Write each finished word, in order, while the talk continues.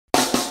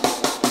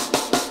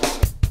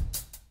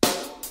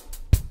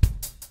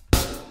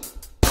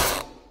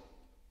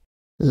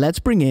let's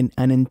bring in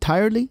an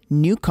entirely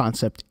new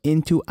concept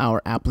into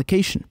our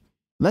application.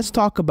 Let's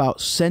talk about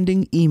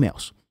sending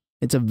emails.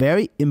 It's a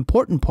very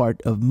important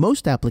part of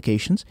most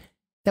applications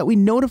that we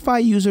notify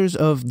users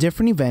of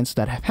different events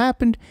that have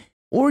happened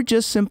or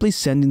just simply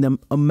sending them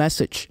a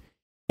message.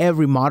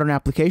 Every modern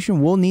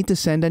application will need to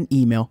send an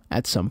email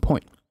at some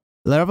point.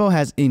 Laravel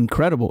has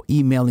incredible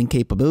emailing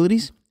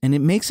capabilities, and it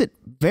makes it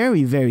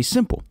very, very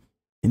simple.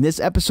 In this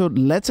episode,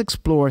 let's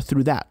explore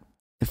through that.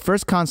 The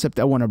first concept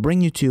I want to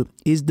bring you to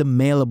is the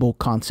Mailable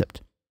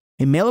Concept.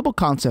 A Mailable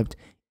Concept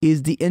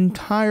is the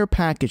entire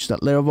package that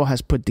Laravel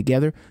has put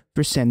together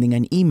for sending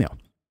an email.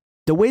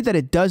 The way that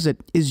it does it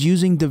is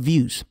using the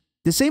views.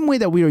 The same way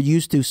that we are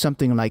used to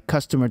something like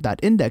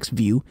customer.index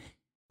view,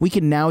 we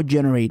can now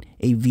generate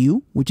a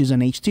view, which is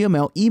an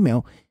HTML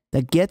email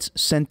that gets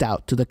sent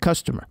out to the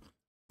customer.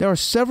 There are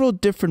several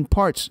different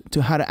parts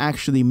to how to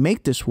actually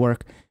make this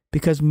work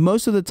because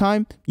most of the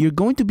time you're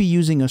going to be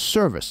using a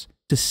service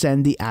to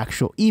send the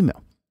actual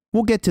email.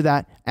 We'll get to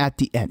that at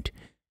the end.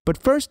 But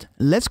first,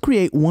 let's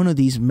create one of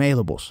these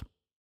mailables.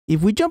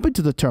 If we jump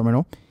into the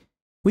terminal,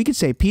 we could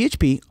say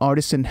PHP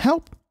artisan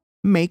help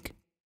make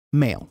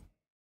mail.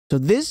 So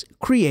this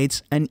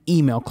creates an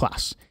email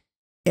class.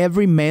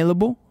 Every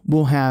mailable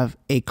will have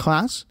a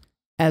class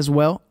as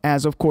well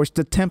as, of course,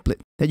 the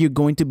template that you're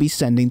going to be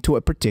sending to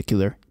a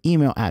particular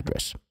email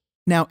address.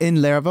 Now, in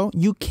Laravel,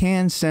 you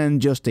can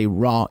send just a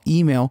raw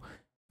email,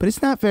 but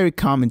it's not very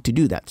common to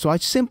do that. So I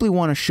simply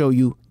want to show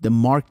you the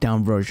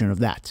markdown version of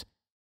that.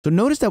 So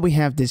notice that we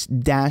have this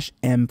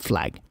 -m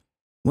flag.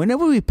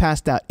 Whenever we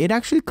pass that, it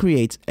actually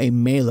creates a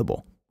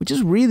mailable, which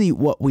is really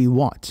what we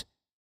want.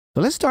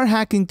 So let's start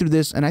hacking through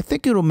this, and I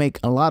think it'll make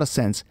a lot of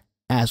sense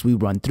as we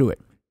run through it.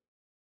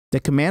 The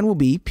command will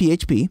be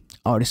PHP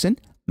artisan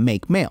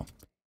make mail.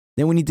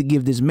 Then we need to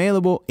give this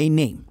mailable a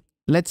name.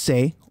 Let's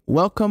say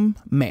welcome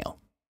mail.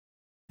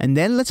 And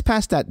then let's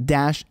pass that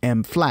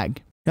 -m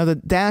flag. Now the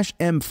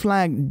 -m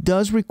flag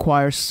does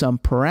require some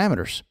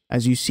parameters,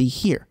 as you see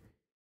here.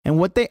 And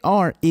what they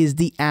are is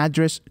the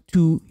address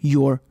to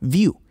your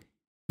view.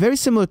 Very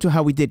similar to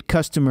how we did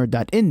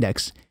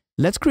customer.index,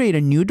 let's create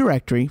a new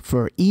directory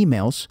for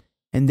emails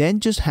and then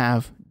just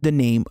have the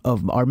name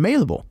of our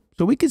mailable.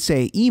 So we could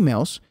say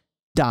emails.welcome.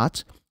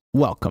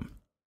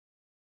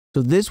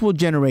 So this will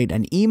generate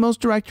an emails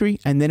directory,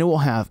 and then it will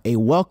have a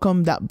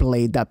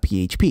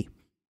welcome.blade.php.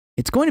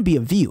 It's going to be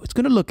a view. It's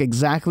going to look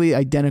exactly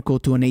identical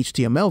to an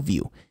HTML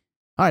view.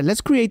 All right, let's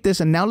create this,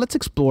 and now let's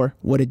explore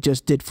what it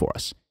just did for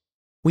us.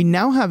 We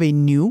now have a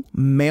new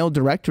mail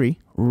directory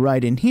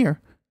right in here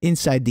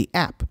inside the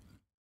app.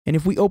 And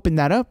if we open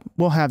that up,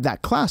 we'll have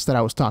that class that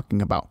I was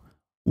talking about,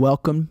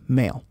 welcome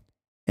mail.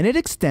 And it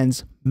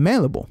extends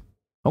mailable.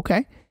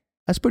 Okay,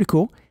 that's pretty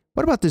cool.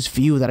 What about this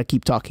view that I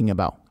keep talking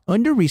about?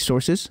 Under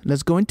resources,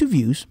 let's go into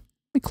views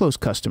and close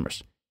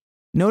customers.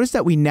 Notice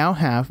that we now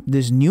have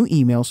this new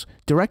emails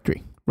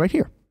directory right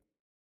here.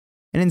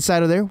 And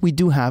inside of there, we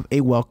do have a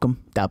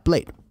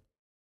welcome.blade.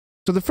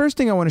 So the first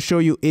thing I want to show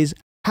you is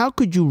how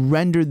could you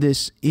render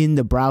this in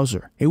the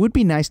browser? It would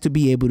be nice to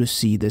be able to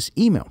see this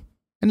email.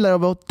 And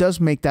Laravel does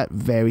make that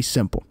very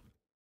simple.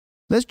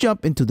 Let's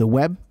jump into the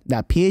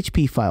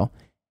web.php file,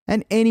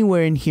 and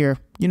anywhere in here,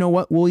 you know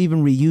what? We'll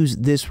even reuse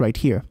this right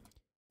here.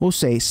 We'll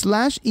say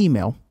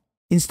 /email.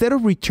 Instead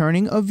of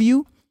returning a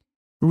view,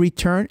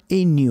 return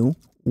a new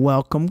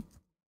welcome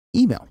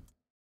email.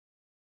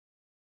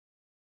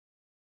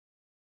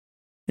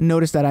 And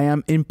notice that I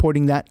am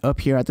importing that up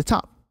here at the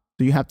top.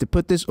 So you have to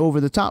put this over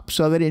the top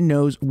so that it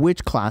knows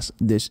which class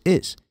this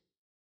is.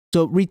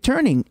 So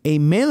returning a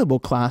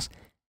mailable class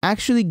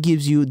actually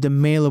gives you the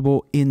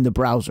mailable in the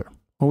browser.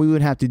 All we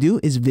would have to do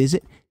is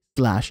visit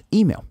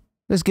 /email.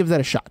 Let's give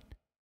that a shot.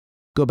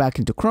 Go back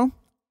into Chrome.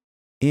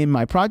 In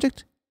my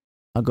project,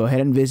 I'll go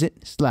ahead and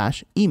visit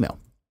 /email.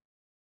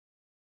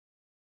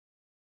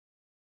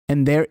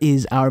 And there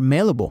is our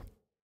mailable.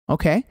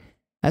 Okay,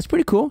 that's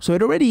pretty cool. So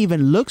it already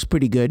even looks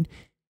pretty good.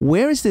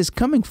 Where is this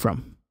coming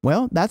from?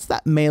 Well, that's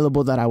that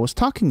mailable that I was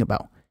talking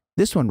about.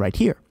 This one right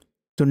here.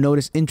 So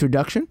notice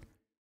introduction.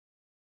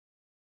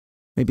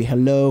 Maybe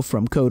hello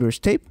from Coder's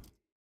Tape.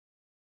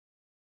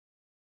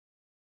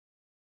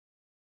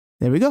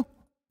 There we go.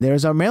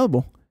 There's our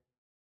mailable.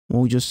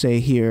 We'll just say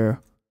here,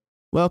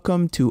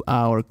 welcome to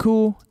our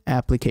cool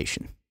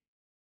application.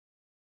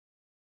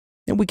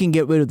 Then we can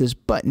get rid of this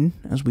button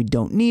as we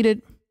don't need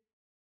it.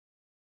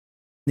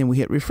 Then we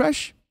hit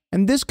refresh,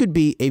 and this could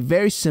be a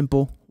very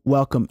simple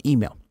welcome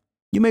email.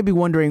 You may be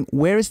wondering,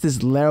 where is this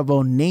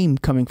Laravel name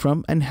coming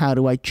from and how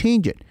do I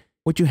change it?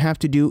 What you have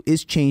to do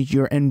is change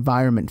your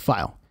environment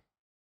file.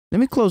 Let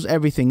me close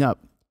everything up.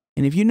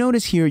 And if you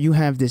notice here, you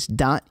have this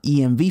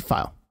 .env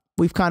file.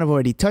 We've kind of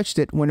already touched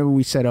it whenever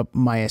we set up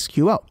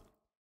MySQL.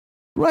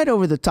 Right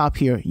over the top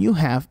here, you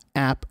have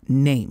app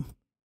name.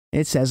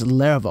 It says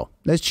Laravel.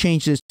 Let's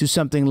change this to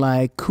something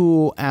like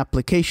cool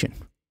application.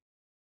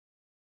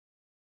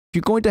 If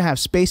you're going to have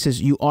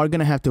spaces, you are going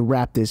to have to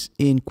wrap this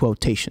in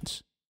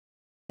quotations.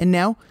 And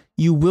now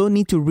you will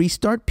need to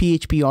restart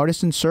PHP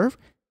Artisan Serve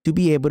to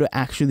be able to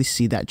actually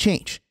see that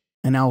change.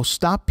 and I'll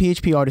stop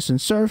PHP Artisan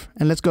serve,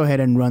 and let's go ahead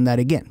and run that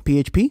again.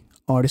 PHP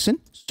Artisan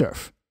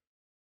serve.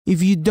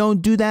 If you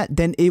don't do that,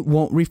 then it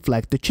won't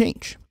reflect the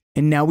change.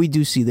 And now we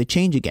do see the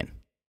change again.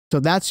 So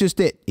that's just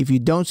it. If you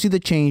don't see the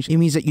change, it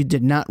means that you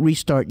did not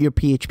restart your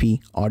PHP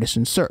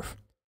Artisan serve.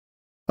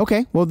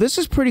 Okay, well, this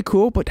is pretty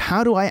cool, but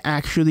how do I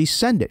actually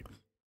send it?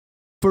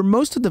 For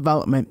most of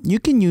development, you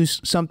can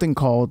use something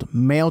called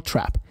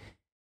Mailtrap.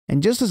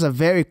 And just as a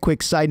very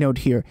quick side note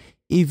here,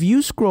 if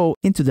you scroll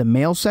into the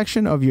mail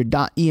section of your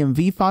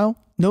 .env file,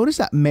 notice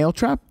that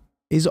Mailtrap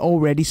is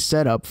already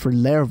set up for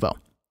Laravel.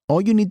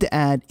 All you need to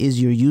add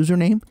is your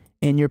username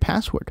and your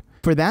password.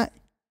 For that,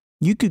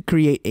 you could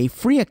create a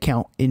free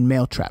account in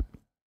Mailtrap.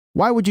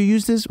 Why would you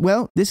use this?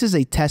 Well, this is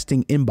a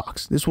testing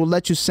inbox. This will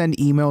let you send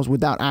emails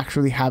without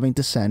actually having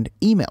to send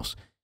emails.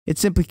 It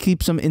simply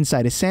keeps them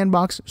inside a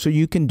sandbox so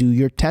you can do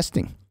your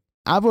testing.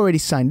 I've already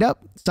signed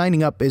up.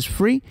 Signing up is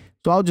free,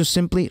 so I'll just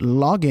simply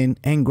log in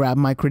and grab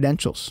my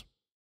credentials.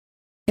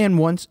 And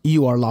once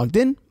you are logged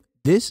in,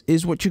 this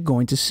is what you're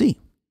going to see.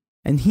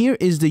 And here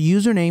is the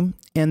username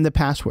and the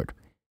password.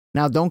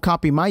 Now, don't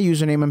copy my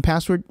username and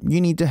password.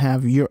 You need to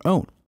have your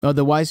own.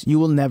 Otherwise, you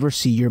will never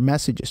see your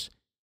messages.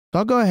 So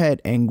I'll go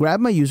ahead and grab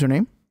my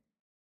username,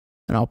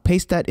 and I'll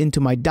paste that into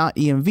my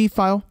 .env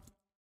file,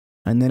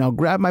 and then I'll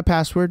grab my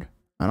password,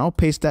 and I'll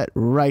paste that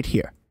right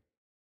here.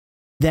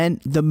 Then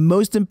the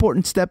most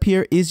important step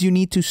here is you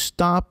need to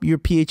stop your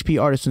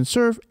PHP Artisan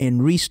serve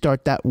and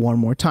restart that one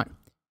more time.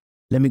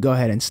 Let me go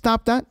ahead and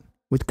stop that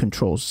with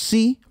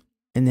Control-C,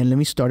 and then let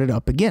me start it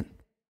up again.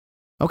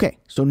 Okay,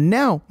 so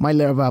now my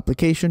Laravel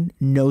application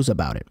knows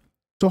about it.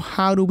 So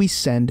how do we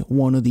send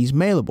one of these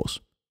mailables?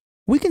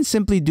 We can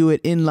simply do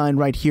it inline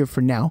right here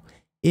for now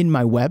in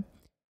my web.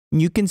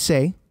 You can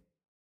say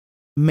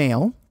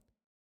mail,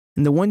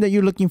 and the one that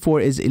you're looking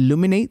for is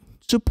illuminate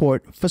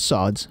support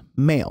facades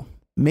mail.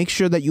 Make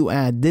sure that you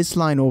add this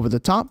line over the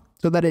top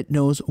so that it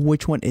knows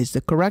which one is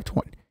the correct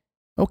one.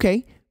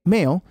 Okay,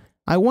 mail,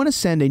 I want to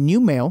send a new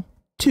mail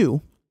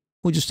to,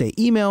 we'll just say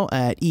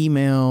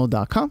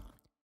email@email.com.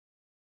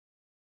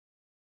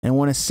 And I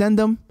want to send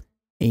them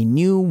a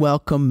new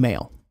welcome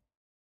mail.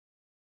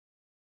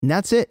 And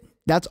that's it.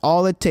 That's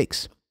all it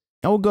takes.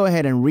 I will go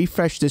ahead and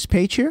refresh this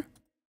page here.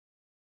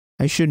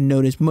 I shouldn't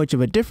notice much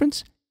of a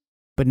difference.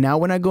 But now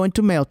when I go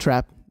into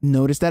Mailtrap,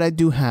 notice that I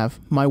do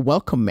have my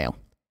welcome mail.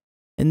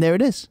 And there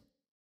it is.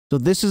 So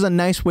this is a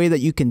nice way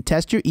that you can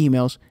test your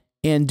emails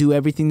and do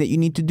everything that you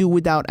need to do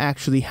without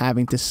actually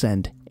having to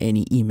send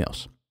any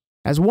emails.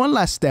 As one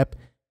last step,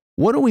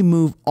 why don't we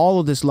move all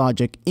of this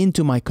logic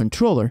into my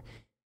controller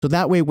so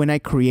that way when I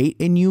create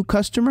a new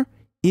customer,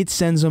 it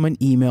sends them an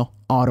email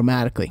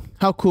automatically.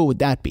 How cool would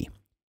that be?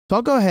 So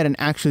I'll go ahead and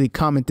actually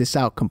comment this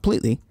out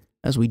completely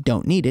as we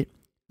don't need it.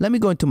 Let me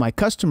go into my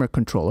customer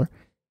controller,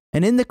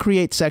 and in the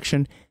create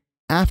section,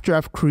 after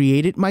I've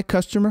created my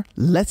customer,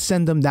 let's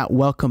send them that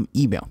welcome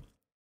email.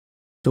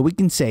 So we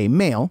can say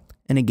mail,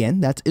 and again,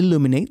 that's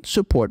illuminate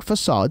support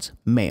facades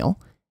mail.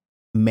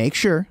 Make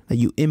sure that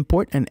you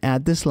import and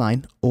add this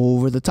line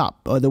over the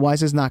top.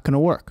 Otherwise, it's not going to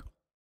work.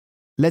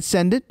 Let's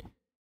send it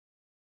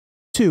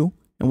to,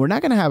 and we're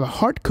not going to have a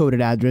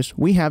hard-coded address.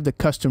 We have the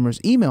customer's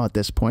email at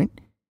this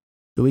point.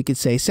 So we could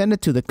say send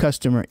it to the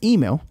customer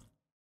email.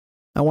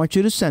 I want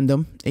you to send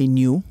them a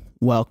new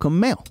welcome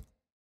mail.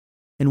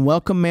 And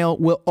welcome mail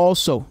will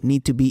also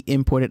need to be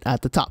imported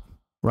at the top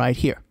right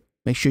here.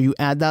 Make sure you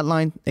add that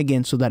line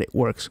again so that it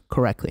works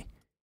correctly.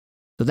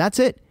 So that's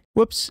it.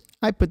 Whoops,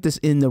 I put this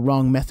in the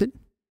wrong method.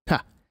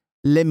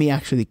 Let me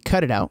actually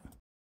cut it out.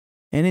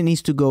 And it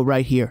needs to go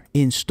right here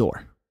in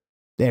store.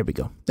 There we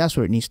go. That's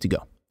where it needs to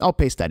go. I'll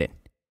paste that in.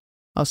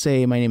 I'll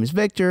say my name is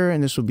Victor,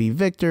 and this will be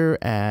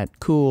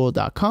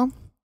victor@cool.com.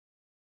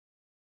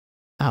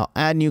 I'll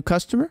add new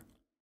customer.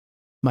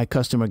 My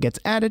customer gets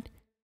added.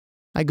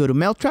 I go to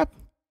Mailtrap,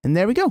 and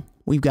there we go.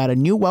 We've got a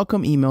new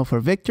welcome email for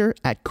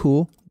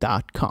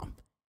victor@cool.com.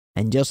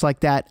 And just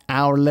like that,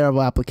 our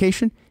Laravel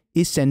application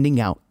is sending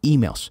out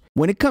emails.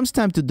 When it comes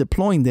time to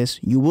deploying this,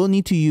 you will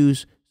need to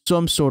use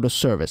some sort of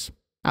service.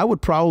 I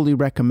would probably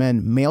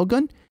recommend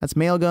Mailgun. That's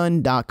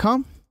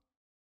mailgun.com,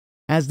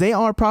 as they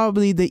are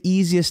probably the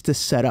easiest to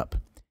set up.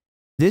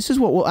 This is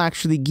what will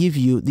actually give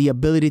you the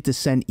ability to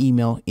send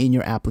email in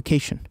your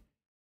application.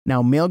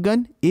 Now,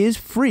 Mailgun is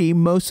free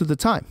most of the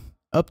time,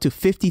 up to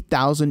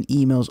 50,000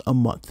 emails a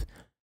month.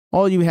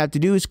 All you have to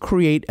do is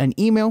create an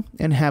email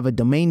and have a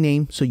domain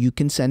name so you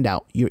can send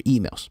out your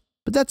emails.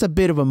 But that's a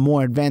bit of a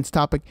more advanced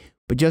topic.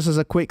 But just as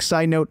a quick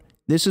side note,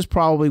 this is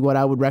probably what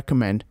I would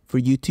recommend for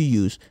you to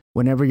use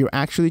whenever you're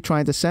actually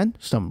trying to send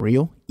some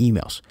real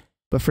emails.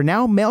 But for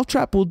now,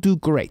 Mailtrap will do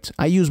great.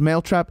 I use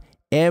Mailtrap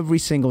every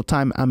single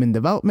time I'm in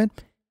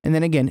development. And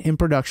then again, in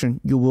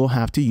production, you will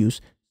have to use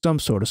some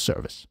sort of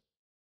service.